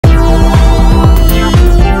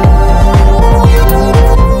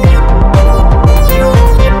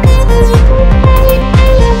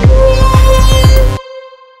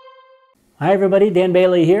Hi everybody, Dan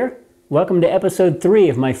Bailey here. Welcome to episode 3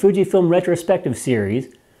 of my Fujifilm retrospective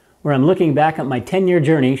series, where I'm looking back at my 10-year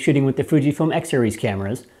journey shooting with the Fujifilm X Series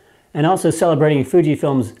cameras, and also celebrating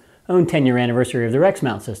Fujifilm's own 10-year anniversary of their X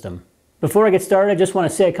mount system. Before I get started, I just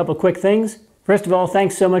want to say a couple quick things. First of all,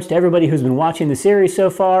 thanks so much to everybody who's been watching the series so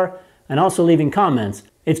far, and also leaving comments.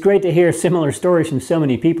 It's great to hear similar stories from so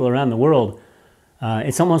many people around the world.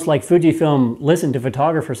 It's almost like Fujifilm listened to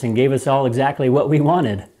photographers and gave us all exactly what we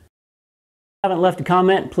wanted. If you haven't left a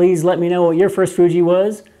comment, please let me know what your first Fuji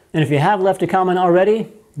was. And if you have left a comment already,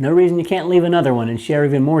 no reason you can't leave another one and share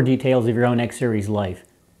even more details of your own X Series life.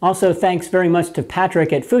 Also, thanks very much to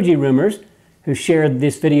Patrick at Fuji Rumors, who shared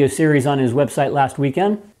this video series on his website last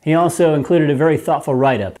weekend. He also included a very thoughtful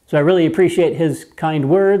write-up. So I really appreciate his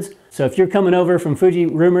kind words. So if you're coming over from Fuji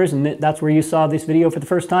Rumors and that's where you saw this video for the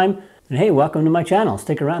first time, then hey, welcome to my channel.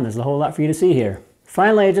 Stick around, there's a whole lot for you to see here.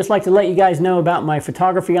 Finally, I'd just like to let you guys know about my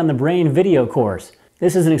Photography on the Brain video course.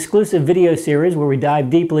 This is an exclusive video series where we dive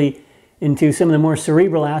deeply into some of the more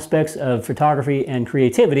cerebral aspects of photography and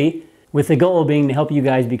creativity, with the goal being to help you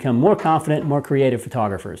guys become more confident, more creative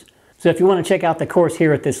photographers. So if you want to check out the course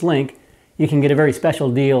here at this link, you can get a very special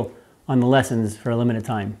deal on the lessons for a limited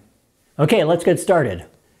time. Okay, let's get started.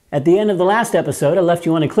 At the end of the last episode, I left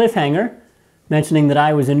you on a cliffhanger, mentioning that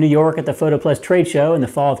I was in New York at the PhotoPlus trade show in the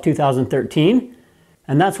fall of 2013.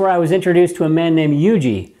 And that's where I was introduced to a man named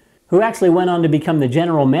Yuji, who actually went on to become the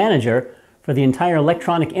general manager for the entire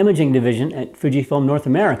electronic imaging division at Fujifilm North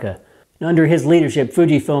America. And under his leadership,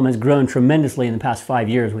 Fujifilm has grown tremendously in the past 5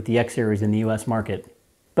 years with the X Series in the US market.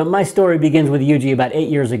 But my story begins with Yuji about 8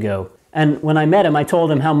 years ago. And when I met him, I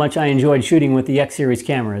told him how much I enjoyed shooting with the X Series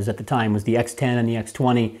cameras. At the time was the X10 and the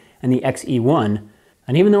X20 and the X-E1.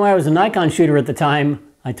 And even though I was a Nikon shooter at the time,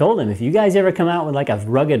 I told him, if you guys ever come out with like a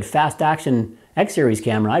rugged, fast-action X Series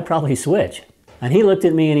camera, I'd probably switch. And he looked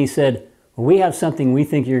at me and he said, well, we have something we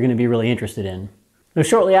think you're going to be really interested in. So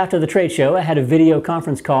shortly after the trade show, I had a video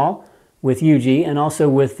conference call with Yuji and also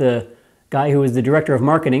with the guy who was the director of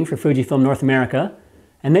marketing for Fujifilm North America,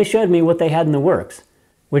 and they showed me what they had in the works,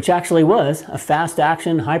 which actually was a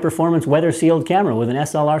fast-action, high-performance, weather-sealed camera with an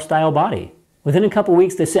SLR-style body. Within a couple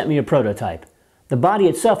weeks, they sent me a prototype. The body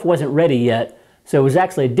itself wasn't ready yet, so it was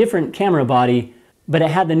actually a different camera body, but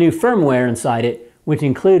it had the new firmware inside it, which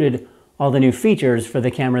included all the new features for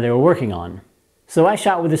the camera they were working on. So I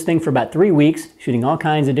shot with this thing for about 3 weeks, shooting all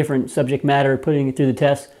kinds of different subject matter, putting it through the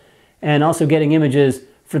tests, and also getting images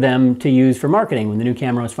for them to use for marketing when the new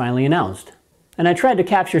camera was finally announced. And I tried to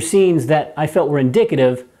capture scenes that I felt were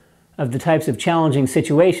indicative of the types of challenging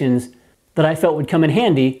situations that I felt would come in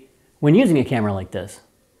handy when using a camera like this.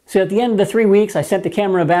 So at the end of the 3 weeks, I sent the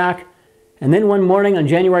camera back, and then one morning on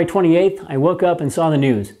January 28th, I woke up and saw the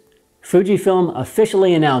news. Fujifilm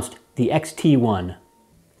officially announced the X-T1.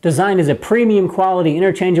 Designed as a premium quality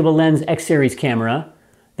interchangeable lens X Series camera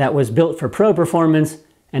that was built for pro performance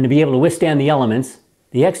and to be able to withstand the elements,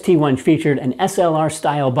 the X-T1 featured an SLR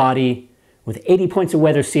style body with 80 points of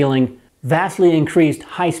weather sealing, vastly increased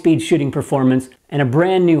high-speed shooting performance, and a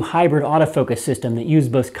brand new hybrid autofocus system that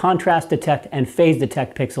used both contrast detect and phase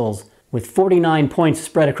detect pixels, with 49 points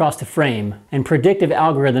spread across the frame, and predictive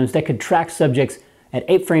algorithms that could track subjects at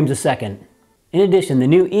 8 frames a second. In addition, the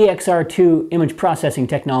new EXR2 image processing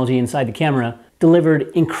technology inside the camera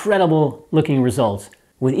delivered incredible looking results,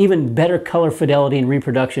 with even better color fidelity and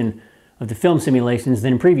reproduction of the film simulations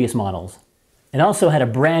than in previous models. It also had a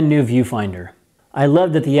brand new viewfinder. I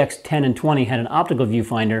loved that the X10 and 20 had an optical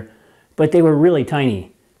viewfinder, but they were really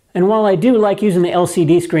tiny. And while I do like using the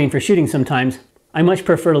LCD screen for shooting sometimes, I much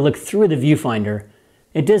prefer to look through the viewfinder.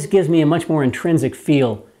 It just gives me a much more intrinsic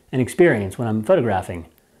feel and experience when I'm photographing.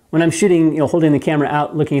 When I'm shooting, holding the camera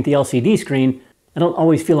out looking at the LCD screen, I don't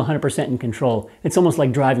always feel 100% in control. It's almost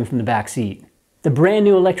like driving from the back seat. The brand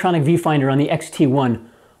new electronic viewfinder on the X-T1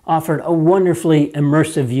 offered a wonderfully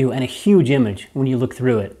immersive view and a huge image when you look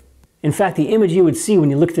through it. In fact, the image you would see when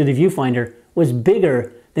you look through the viewfinder was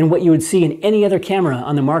bigger than what you would see in any other camera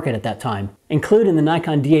on the market at that time, including the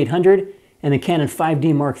Nikon D800 and the Canon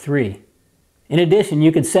 5D Mark III. In addition,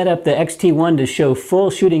 you could set up the X-T1 to show full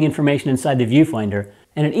shooting information inside the viewfinder,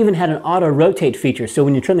 and it even had an auto rotate feature, so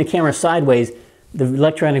when you turn the camera sideways, the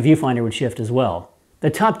electronic viewfinder would shift as well. The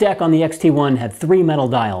top deck on the X-T1 had 3 metal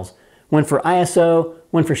dials, one for ISO,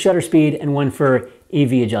 one for shutter speed, and one for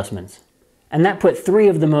EV adjustments. And that put 3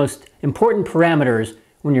 of the most important parameters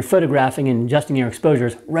when you're photographing and adjusting your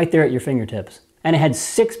exposures right there at your fingertips. And it had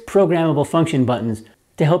 6 programmable function buttons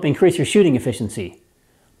to help increase your shooting efficiency.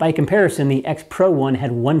 By comparison, the X Pro one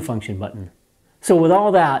had 1 function button. So with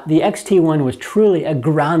all that, the X-T1 was truly a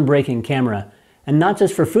groundbreaking camera, and not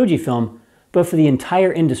just for Fujifilm, but for the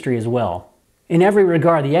entire industry as well. In every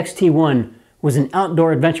regard, the X-T1 was an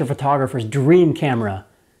outdoor adventure photographer's dream camera,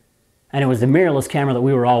 and it was the mirrorless camera that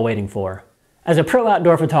we were all waiting for. As a pro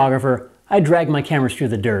outdoor photographer, I drag my cameras through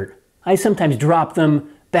the dirt. I sometimes drop them,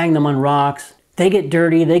 bang them on rocks. They get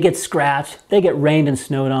dirty, they get scratched, they get rained and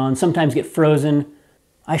snowed on, sometimes get frozen.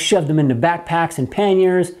 I shove them into backpacks and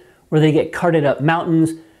panniers where they get carted up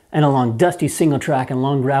mountains and along dusty single track and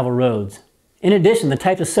long gravel roads. In addition, the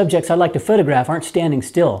types of subjects I like to photograph aren't standing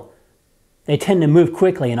still. They tend to move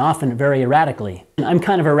quickly and often very erratically. I'm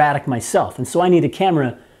kind of erratic myself, and so I need a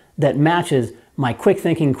camera that matches my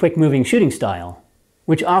quick-thinking, quick-moving shooting style,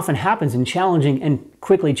 which often happens in challenging and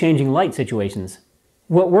quickly changing light situations.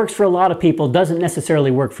 What works for a lot of people doesn't necessarily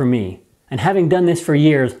work for me, and having done this for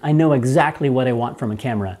years, I know exactly what I want from a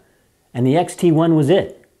camera, and the X-T1 was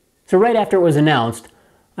it. So right after it was announced,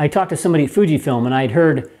 I talked to somebody at Fujifilm, and I'd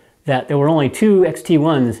heard that there were only 2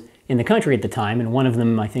 X-T1s in the country at the time, and one of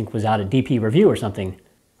them I think was out at DP Review or something.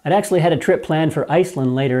 I'd actually had a trip planned for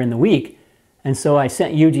Iceland later in the week, and so I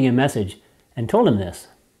sent Yuji a message and told him this.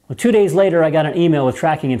 Well, 2 days later I got an email with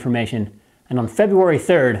tracking information, and on February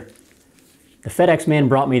 3rd, the FedEx man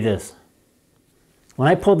brought me this. When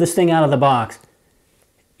I pulled this thing out of the box,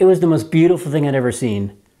 it was the most beautiful thing I'd ever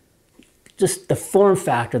seen. Just the form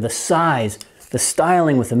factor, the size, the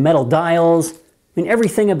styling with the metal dials, I mean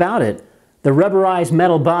everything about it. The rubberized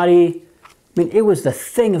metal body, I mean, it was the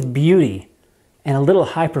thing of beauty, and a little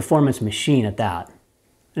high-performance machine at that.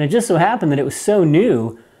 And it just so happened that it was so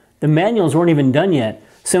new, the manuals weren't even done yet.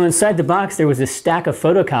 So inside the box there was this stack of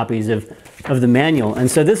photocopies of the manual, and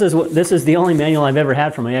so this is the only manual I've ever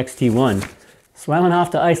had for my X-T1. So I went off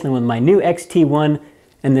to Iceland with my new X-T1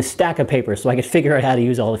 and this stack of papers so I could figure out how to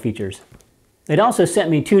use all the features. They'd also sent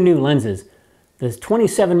me 2 new lenses, the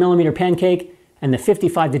 27mm pancake and the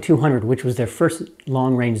 55-200, which was their first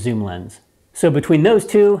long-range zoom lens. So between those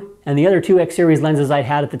 2 and the other 2 X Series lenses I'd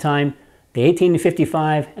had at the time, the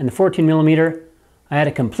 18-55 and the 14mm, I had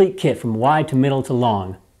a complete kit from wide to middle to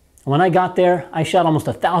long. And when I got there, I shot almost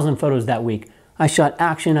 1,000 photos that week. I shot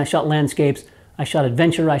action, I shot landscapes, I shot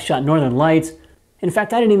adventure, I shot northern lights. In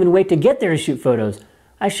fact, I didn't even wait to get there to shoot photos.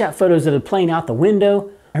 I shot photos of the plane out the window.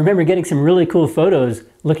 I remember getting some really cool photos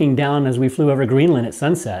looking down as we flew over Greenland at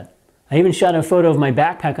sunset. I even shot a photo of my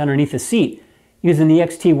backpack underneath the seat using the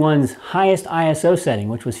X-T1's highest ISO setting,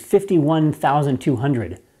 which was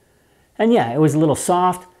 51,200. And yeah, it was a little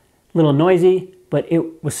soft, a little noisy, but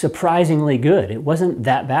it was surprisingly good. It wasn't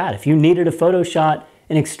that bad. If you needed a photo shot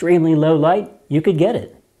in extremely low light, you could get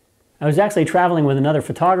it. I was actually traveling with another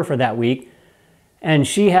photographer that week, and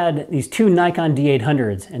she had these 2 Nikon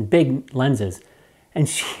D800s and big lenses. And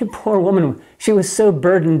she, poor woman, she was so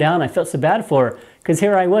burdened down, I felt so bad for her, because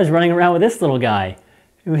here I was running around with this little guy.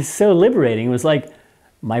 It was so liberating. It was like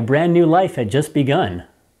my brand new life had just begun.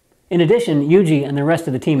 In addition, Yuji and the rest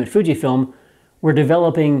of the team at Fujifilm were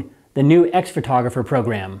developing the new X photographer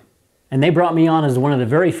program. And they brought me on as one of the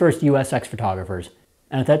very first US X photographers.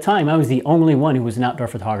 And at that time, I was the only one who was an outdoor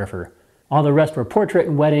photographer. All the rest were portrait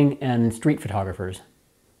and wedding and street photographers.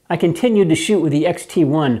 I continued to shoot with the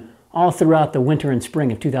X-T1 all throughout the winter and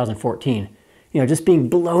spring of 2014. Just being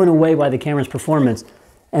blown away by the camera's performance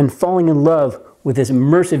and falling in love with this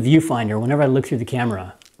immersive viewfinder whenever I looked through the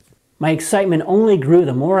camera. My excitement only grew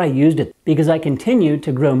the more I used it because I continued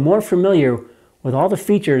to grow more familiar with all the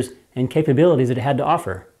features and capabilities it had to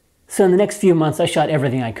offer. So in the next few months I shot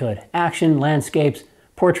everything I could. Action, landscapes,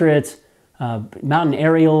 portraits, mountain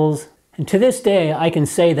aerials. And to this day I can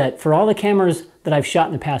say that for all the cameras that I've shot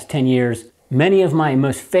in the past 10 years, many of my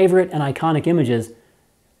most favorite and iconic images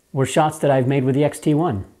were shots that I've made with the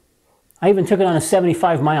X-T1. I even took it on a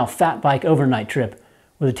 75-mile fat bike overnight trip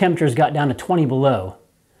where the temperatures got down to 20 below.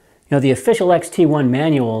 The official X-T1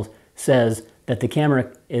 manual says that the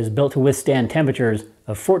camera is built to withstand temperatures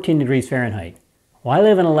of 14 degrees Fahrenheit. Well, I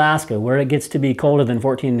live in Alaska where it gets to be colder than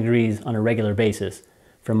 14 degrees on a regular basis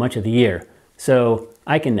for much of the year. So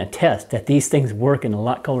I can attest that these things work in a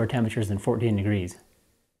lot colder temperatures than 14 degrees.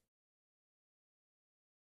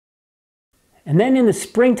 And then in the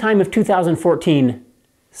springtime of 2014,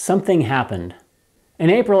 something happened.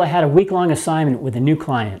 In April, I had a week-long assignment with a new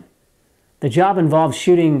client. The job involved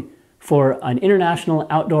shooting for an international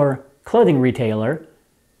outdoor clothing retailer,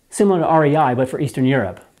 similar to REI, but for Eastern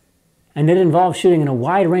Europe. And it involved shooting in a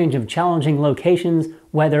wide range of challenging locations,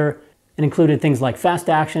 weather, and included things like fast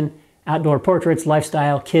action, outdoor portraits,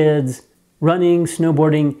 lifestyle, kids, running,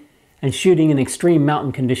 snowboarding, and shooting in extreme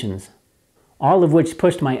mountain conditions, all of which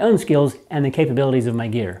pushed my own skills and the capabilities of my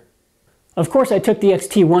gear. Of course, I took the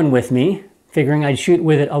X-T1 with me, figuring I'd shoot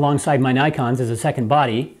with it alongside my Nikons as a second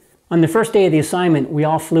body. On the first day of the assignment, we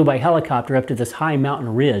all flew by helicopter up to this high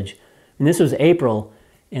mountain ridge. And this was April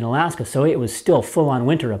in Alaska, so it was still full-on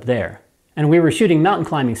winter up there. And we were shooting mountain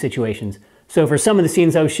climbing situations. So for some of the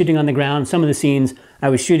scenes I was shooting on the ground, some of the scenes I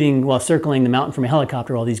was shooting while circling the mountain from a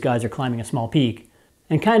helicopter while these guys are climbing a small peak.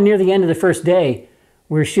 And kind of near the end of the first day,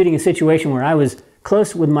 we were shooting a situation where I was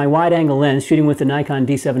close with my wide-angle lens, shooting with the Nikon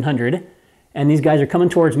D700, and these guys are coming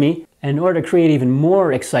towards me. And in order to create even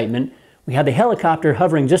more excitement, we had the helicopter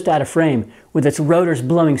hovering just out of frame with its rotors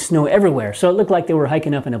blowing snow everywhere, so it looked like they were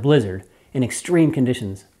hiking up in a blizzard in extreme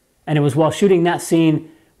conditions. And it was while shooting that scene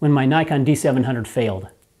when my Nikon D700 failed,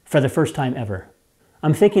 for the first time ever.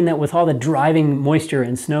 I'm thinking that with all the driving moisture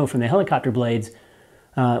and snow from the helicopter blades,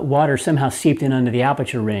 water somehow seeped in under the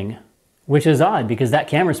aperture ring, which is odd because that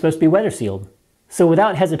camera is supposed to be weather sealed. So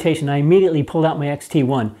without hesitation, I immediately pulled out my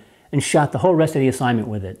X-T1 and shot the whole rest of the assignment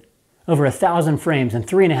with it. Over 1,000 frames in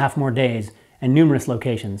 3.5 more days and numerous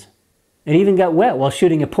locations. It even got wet while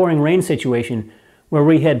shooting a pouring rain situation where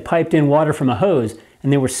we had piped in water from a hose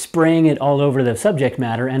and they were spraying it all over the subject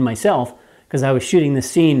matter and myself because I was shooting this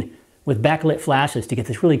scene with backlit flashes to get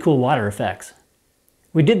this really cool water effects.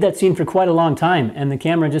 We did that scene for quite a long time and the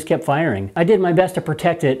camera just kept firing. I did my best to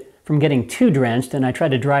protect it from getting too drenched and I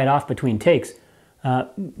tried to dry it off between takes,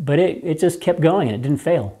 but it just kept going and it didn't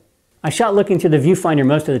fail. I shot looking through the viewfinder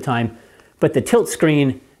most of the time, but the tilt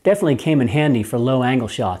screen definitely came in handy for low angle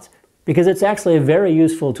shots because it's actually a very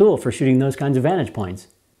useful tool for shooting those kinds of vantage points.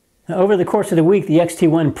 Now, over the course of the week, the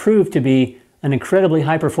X-T1 proved to be an incredibly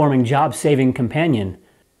high-performing, job-saving companion.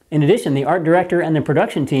 In addition, the art director and the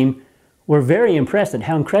production team were very impressed at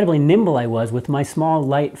how incredibly nimble I was with my small,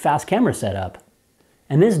 light, fast camera setup.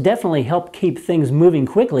 And this definitely helped keep things moving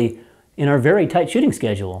quickly in our very tight shooting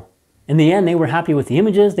schedule. In the end, they were happy with the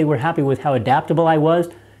images, they were happy with how adaptable I was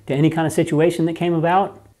to any kind of situation that came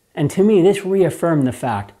about. And to me, this reaffirmed the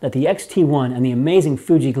fact that the X-T1 and the amazing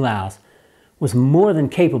Fuji glass was more than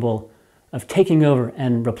capable of taking over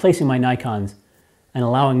and replacing my Nikons and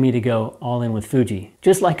allowing me to go all in with Fuji,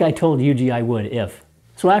 just like I told Yuji I would if.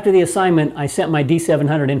 So after the assignment, I sent my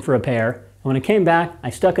D700 in for repair, and when it came back, I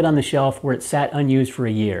stuck it on the shelf where it sat unused for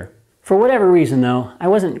a year. For whatever reason though, I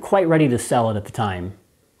wasn't quite ready to sell it at the time.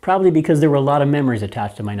 Probably because there were a lot of memories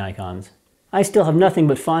attached to my Nikons. I still have nothing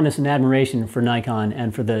but fondness and admiration for Nikon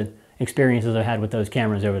and for the experiences I've had with those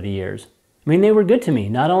cameras over the years. I mean, they were good to me.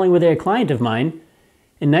 Not only were they a client of mine,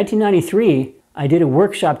 in 1993, I did a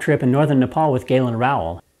workshop trip in northern Nepal with Galen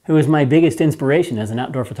Rowell, who was my biggest inspiration as an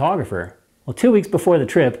outdoor photographer. Well, 2 weeks before the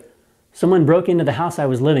trip, someone broke into the house I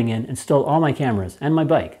was living in and stole all my cameras and my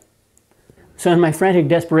bike. So in my frantic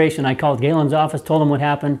desperation, I called Galen's office, told him what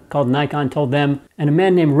happened, called Nikon, told them, and a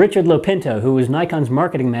man named Richard Lopinto, who was Nikon's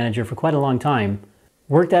marketing manager for quite a long time,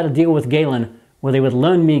 worked out a deal with Galen where they would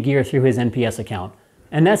loan me gear through his NPS account.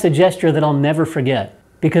 And that's a gesture that I'll never forget,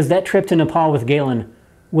 because that trip to Nepal with Galen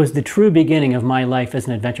was the true beginning of my life as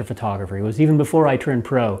an adventure photographer. It was even before I turned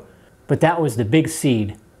pro, but that was the big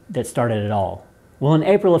seed that started it all. Well, in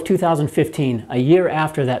April of 2015, a year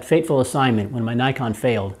after that fateful assignment when my Nikon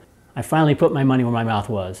failed, I finally put my money where my mouth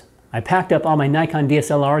was. I packed up all my Nikon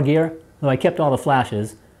DSLR gear, though I kept all the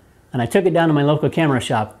flashes, and I took it down to my local camera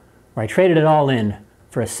shop where I traded it all in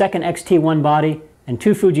for a second X-T1 body and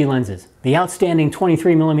 2 Fuji lenses, the outstanding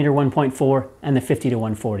 23mm 1.4 and the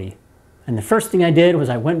 50-140. And the first thing I did was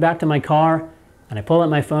I went back to my car and I pulled out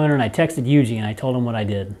my phone and I texted Yuji and I told him what I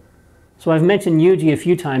did. So I've mentioned Yuji a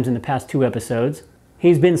few times in the past 2 episodes.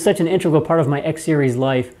 He's been such an integral part of my X series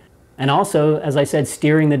life, and also, as I said,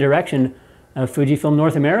 steering the direction of Fujifilm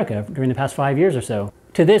North America during the past 5 years or so.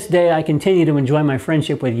 To this day, I continue to enjoy my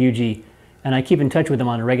friendship with Yuji, and I keep in touch with him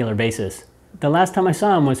on a regular basis. The last time I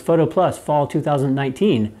saw him was Photo Plus fall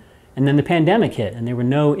 2019, and then the pandemic hit, and there were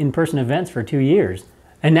no in-person events for 2 years.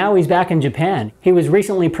 And now he's back in Japan. He was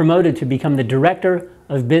recently promoted to become the Director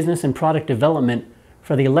of Business and Product Development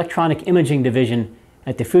for the Electronic Imaging Division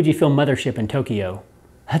at the Fujifilm Mothership in Tokyo.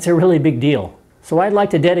 That's a really big deal. So I'd like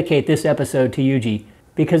to dedicate this episode to Yuji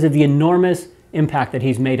because of the enormous impact that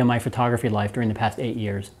he's made on my photography life during the past 8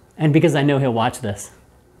 years, and because I know he'll watch this.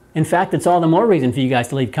 In fact, it's all the more reason for you guys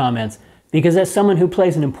to leave comments, because as someone who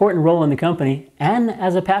plays an important role in the company, and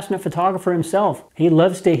as a passionate photographer himself, he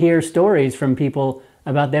loves to hear stories from people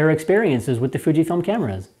about their experiences with the Fujifilm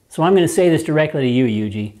cameras. So I'm going to say this directly to you,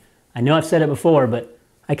 Yuji. I know I've said it before, but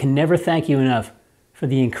I can never thank you enough for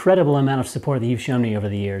the incredible amount of support that you've shown me over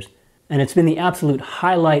the years. And it's been the absolute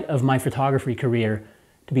highlight of my photography career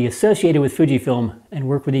to be associated with Fujifilm and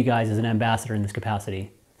work with you guys as an ambassador in this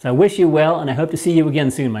capacity. So I wish you well, and I hope to see you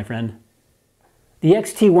again soon, my friend. The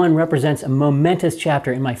X-T1 represents a momentous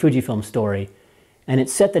chapter in my Fujifilm story, and it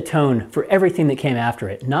set the tone for everything that came after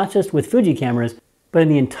it, not just with Fuji cameras, but in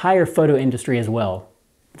the entire photo industry as well.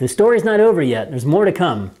 The story's not over yet. There's more to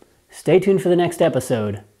come. Stay tuned for the next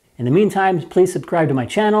episode. In the meantime, please subscribe to my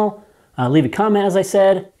channel. Leave a comment, as I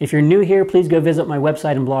said. If you're new here, please go visit my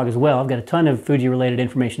website and blog as well. I've got a ton of Fuji-related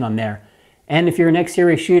information on there. And if you're an X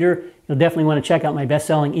Series shooter, you'll definitely want to check out my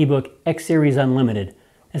best-selling ebook, X Series Unlimited.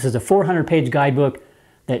 This is a 400-page guidebook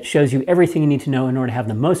that shows you everything you need to know in order to have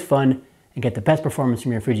the most fun and get the best performance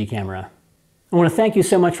from your Fuji camera. I want to thank you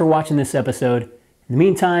so much for watching this episode. In the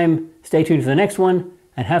meantime, stay tuned for the next one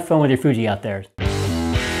and have fun with your Fuji out there.